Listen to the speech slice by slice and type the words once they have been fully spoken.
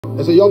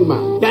There's a young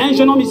man. Il y a un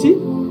jeune homme ici.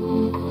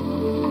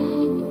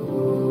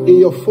 In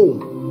your phone.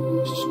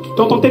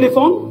 Dans ton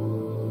téléphone.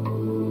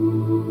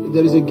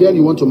 There is a girl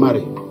you want to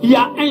marry. Il y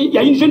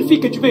a une jeune fille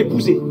que tu veux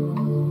épouser.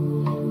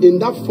 In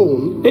that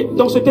phone. Et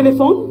dans ce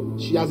téléphone.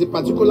 She has a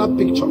particular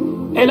picture.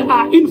 Elle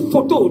a une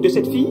photo de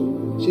cette fille.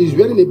 She is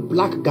wearing a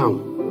black gown.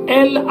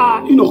 Elle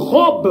a une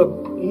robe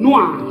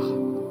noire.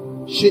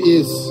 She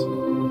is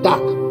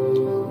dark.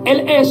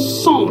 Elle est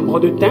sombre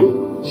de teint.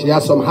 She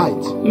has some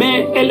height.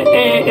 Mais elle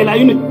a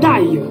une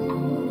taille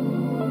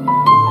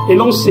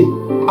élancée.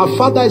 Her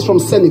father is from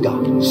Senegal.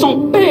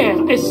 Son père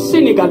est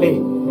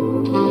sénégalais.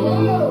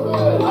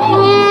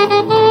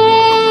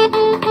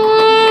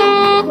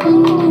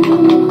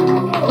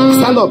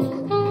 Stand up.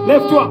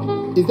 Lève-toi.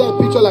 Is there a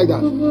picture like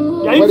that?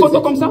 Il y a une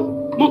photo comme ça?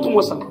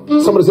 Montre-moi ça.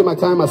 Somebody say my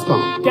time has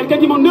come. Quelqu'un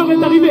dit mon heure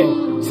est arrivée.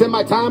 Say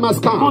my time has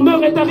come. Mon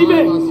heure est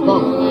arrivée.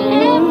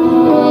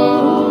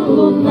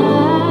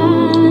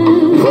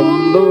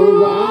 From the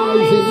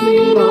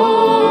rising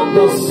of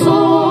the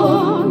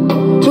sun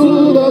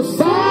to the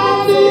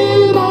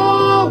setting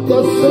of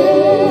the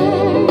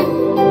sun,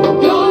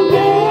 your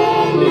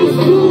name is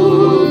to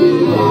be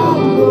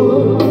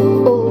hallowed.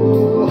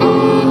 Oh,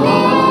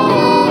 hallowed.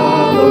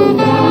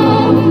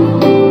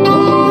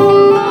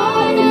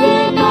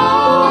 Rising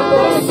of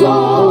the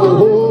sun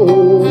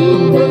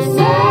to the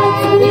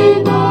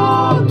setting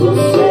of the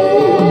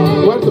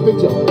sun. Where's the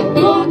picture?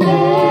 Your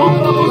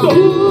name is to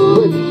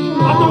be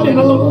Attendez.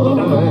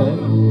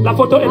 La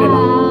photo, elle est là.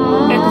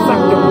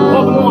 Exactement.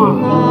 Robe noire.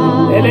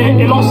 Elle est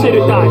élancée de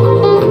taille.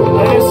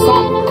 Elle est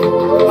sombre.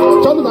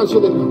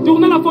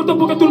 Tournez la photo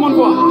pour que tout le monde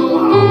voit.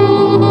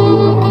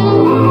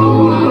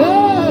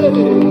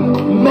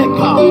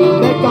 Mecca.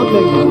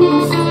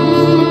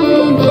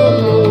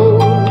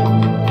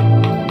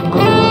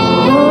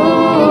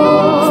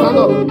 Stand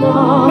up.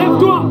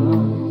 Lève-toi.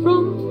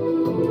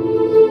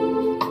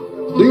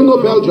 Do you know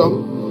Belgium?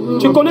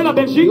 Tu connais la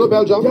Belgique? You know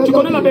Belgium? Tu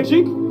connais la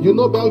Belgique? You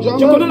know Belgium?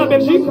 Tu connais la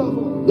Belgique?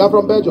 You're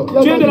from Belgium.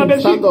 Tu es de la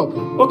Belgique? Stand up.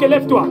 Ok,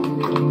 lève-toi.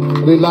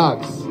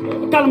 Relax.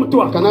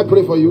 Calme-toi. Can I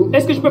pray for you?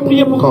 Est-ce que je peux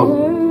prier pour toi? Come.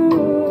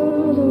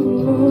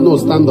 No,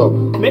 stand up.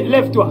 Mais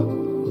lève-toi.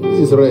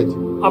 This is red.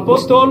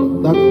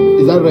 Apostle.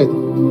 Is that red?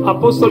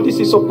 Apostle, this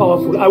is so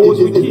powerful. I was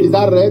with him. Is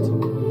that red?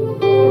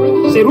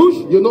 C'est rouge?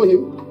 You know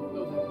him?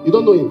 You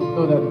don't know him?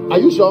 No, Daddy. Are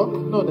you sure?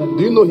 No, Daddy.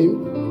 Do you know him?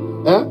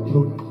 Eh?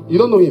 You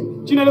don't know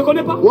him? Tu ne le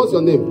connais pas? What's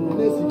your name?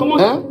 Comment,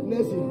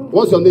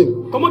 What's your name?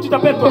 comment tu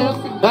t'appelles toi?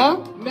 Hein?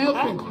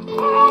 Nelson.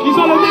 Ils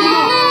ont le même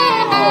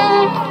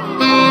nom.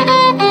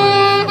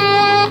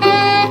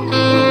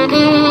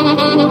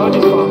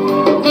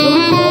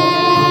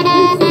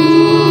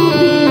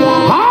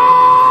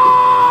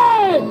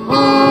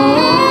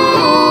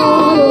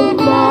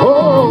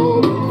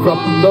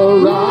 From the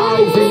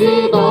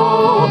rising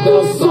of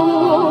the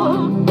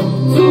sun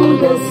to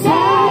the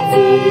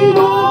setting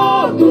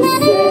of the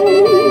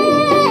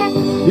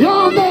sun,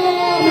 your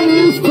name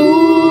is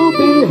to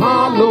be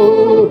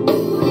hallowed.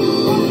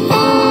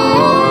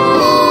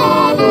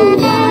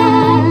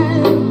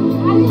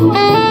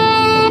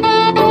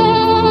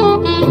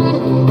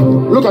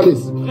 Look at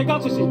this.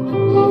 Regarde ceci.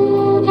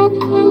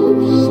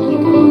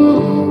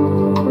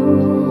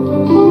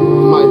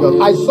 My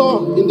God, I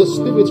saw in the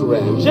spirit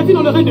realm. J'ai vu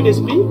dans le règne de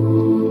l'esprit.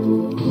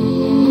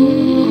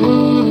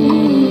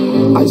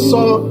 I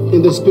saw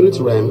in the spirit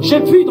realm. J'ai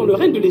vu dans le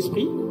règne de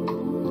l'esprit.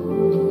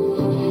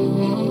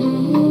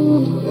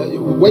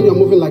 When you're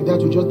moving like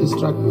that, you just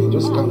distract me.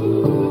 Just come.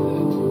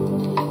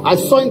 I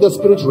saw in the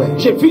spirit realm.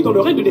 J'ai vu dans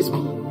le règne de l'esprit.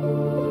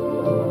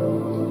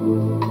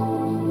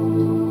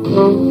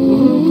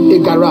 A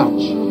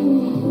garage.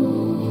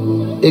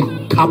 A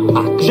car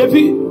park. J'ai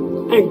vu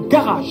un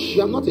garage.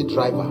 You are not a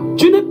driver.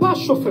 Tu n'es pas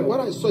chauffeur.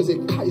 What I saw is a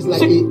car. It's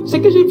like Ce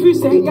que j'ai vu,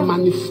 c'est un a garage.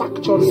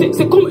 manufacturing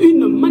C'est comme une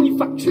car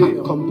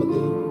manufacture. company.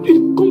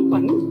 Une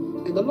compagnie.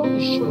 And the Lord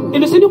is showing Et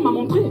le Seigneur m'a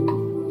montré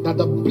that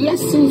the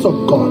blessings of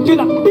God, que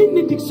la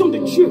bénédiction de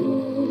Dieu,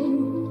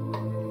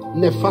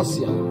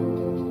 Nephasia.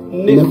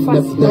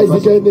 Nephasia.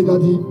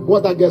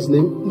 What that girl's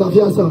name?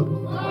 Nafiasa.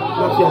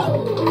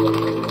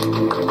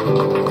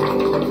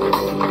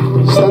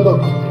 Stand up.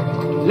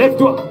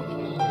 Lève-toi.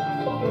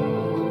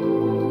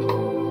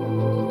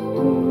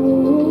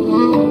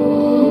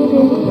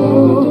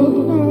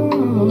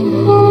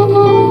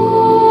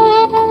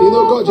 You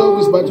know, God just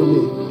whispered to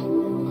me,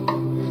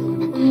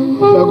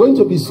 you are going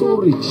to be so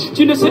rich.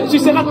 Tu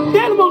seras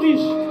tellement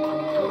riche.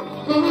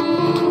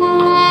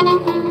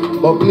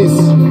 But please,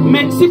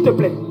 Mais s'il te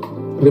plaît,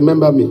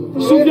 remember me.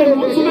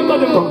 souviens-toi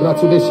de moi.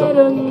 Congratulations.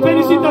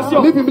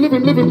 Félicitations. Leave him.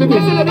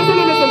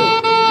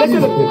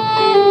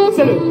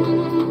 Laissez-le.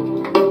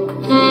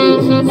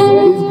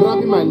 He's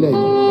grabbing my leg.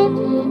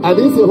 I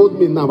didn't say hold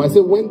me now. I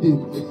said when did.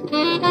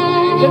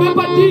 Je ne vais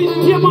pas dire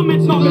tiens-moi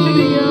maintenant, mais je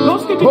dis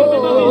lorsque tu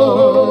deviendras riche.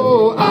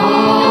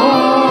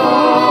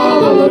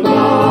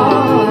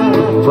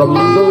 From the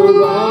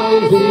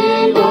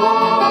rising of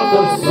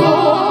the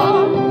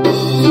sun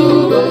to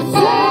the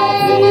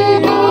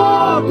setting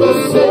of the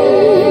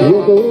sun,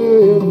 your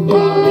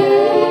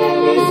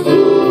name is to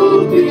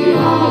be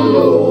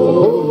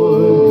hallowed.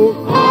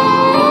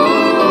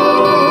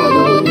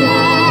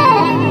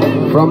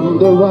 From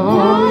the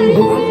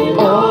rising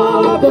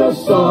of the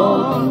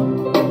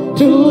sun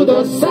to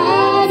the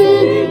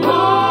setting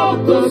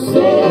of the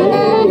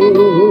same,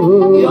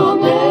 your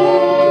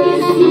name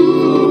is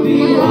to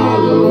be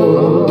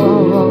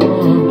hallowed.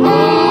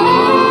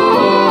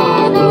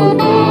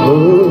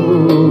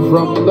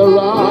 From the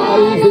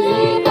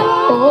rising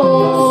of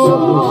the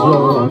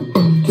sun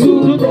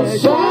to the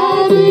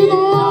setting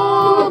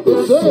of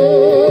the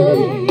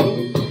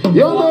same,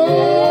 your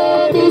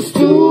name is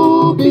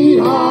to be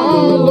hallowed.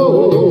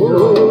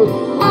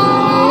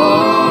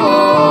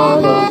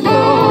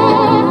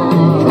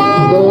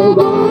 The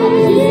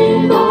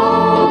rising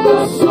of the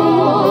sun